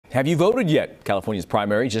Have you voted yet? California's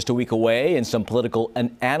primary just a week away, and some political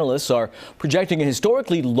analysts are projecting a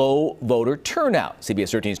historically low voter turnout.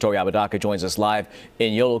 CBS 13's Tori Apodaca joins us live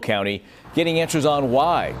in Yolo County, getting answers on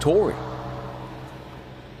why. Tori.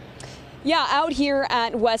 Yeah, out here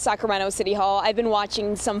at West Sacramento City Hall, I've been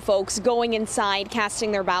watching some folks going inside,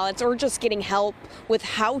 casting their ballots, or just getting help with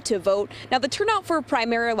how to vote. Now, the turnout for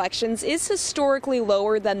primary elections is historically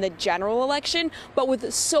lower than the general election, but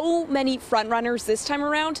with so many frontrunners this time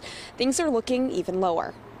around, things are looking even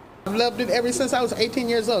lower. I've loved it ever since I was 18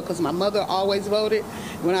 years old because my mother always voted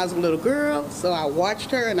when I was a little girl, so I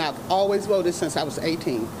watched her, and I've always voted since I was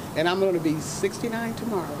 18, and I'm going to be 69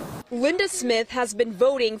 tomorrow. Linda Smith has been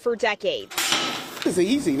voting for decades. It's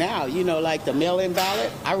easy now, like the mail-in ballot.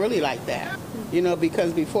 I really like that,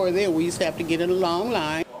 because before then we used to have to get in a long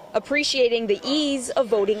line. Appreciating the ease of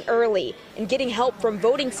voting early and getting help from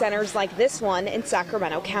voting centers like this one in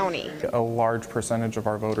Sacramento County. A large percentage of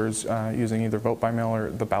our voters using either vote by mail or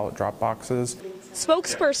the ballot drop boxes.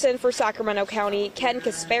 Spokesperson for Sacramento County, Ken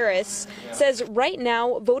Kasparis, says right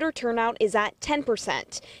now voter turnout is at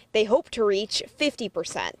 10%. They hope to reach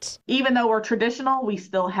 50%. Even though we're traditional, we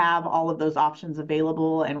still have all of those options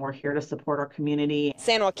available, and we're here to support our community.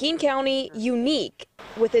 San Joaquin County, unique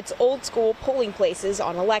with its old school polling places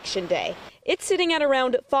on Election Day. It's sitting at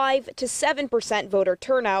around 5 to 7% voter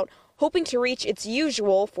turnout, hoping to reach its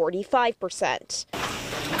usual 45%.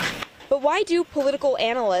 But why do political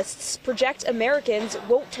analysts project Americans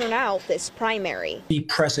won't turn out this primary? The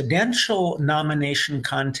presidential nomination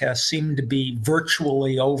contests seem to be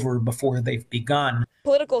virtually over before they've begun.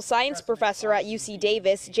 Political science professor at UC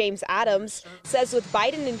Davis, James Adams, says with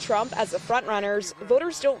Biden and Trump as the frontrunners,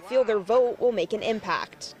 voters don't feel their vote will make an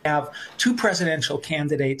impact. We have two presidential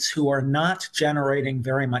candidates who are not generating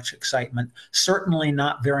very much excitement, certainly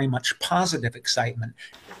not very much positive excitement.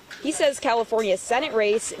 He says California's Senate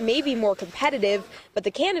race may be more competitive, but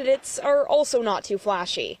the candidates are also not too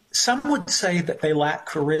flashy. Some would say that they lack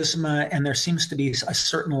charisma, and there seems to be a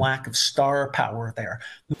certain lack of star power there.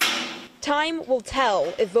 Time will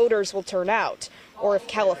tell if voters will turn out, or if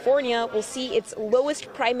California will see its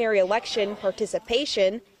lowest primary election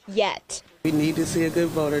participation yet. We need to see a good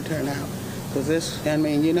voter turnout, because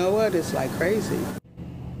you know what? It's like crazy.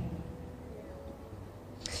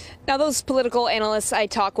 Now, those political analysts I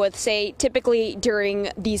talk with say typically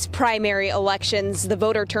during these primary elections, the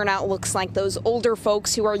voter turnout looks like those older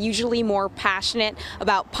folks who are usually more passionate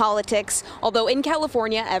about politics. Although in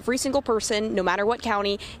California, every single person, no matter what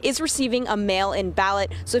county, is receiving a mail-in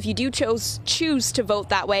ballot. So if you do choose to vote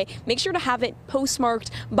that way, make sure to have it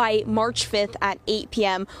postmarked by March 5th at 8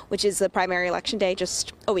 p.m., which is the primary election day,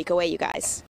 just a week away, you guys.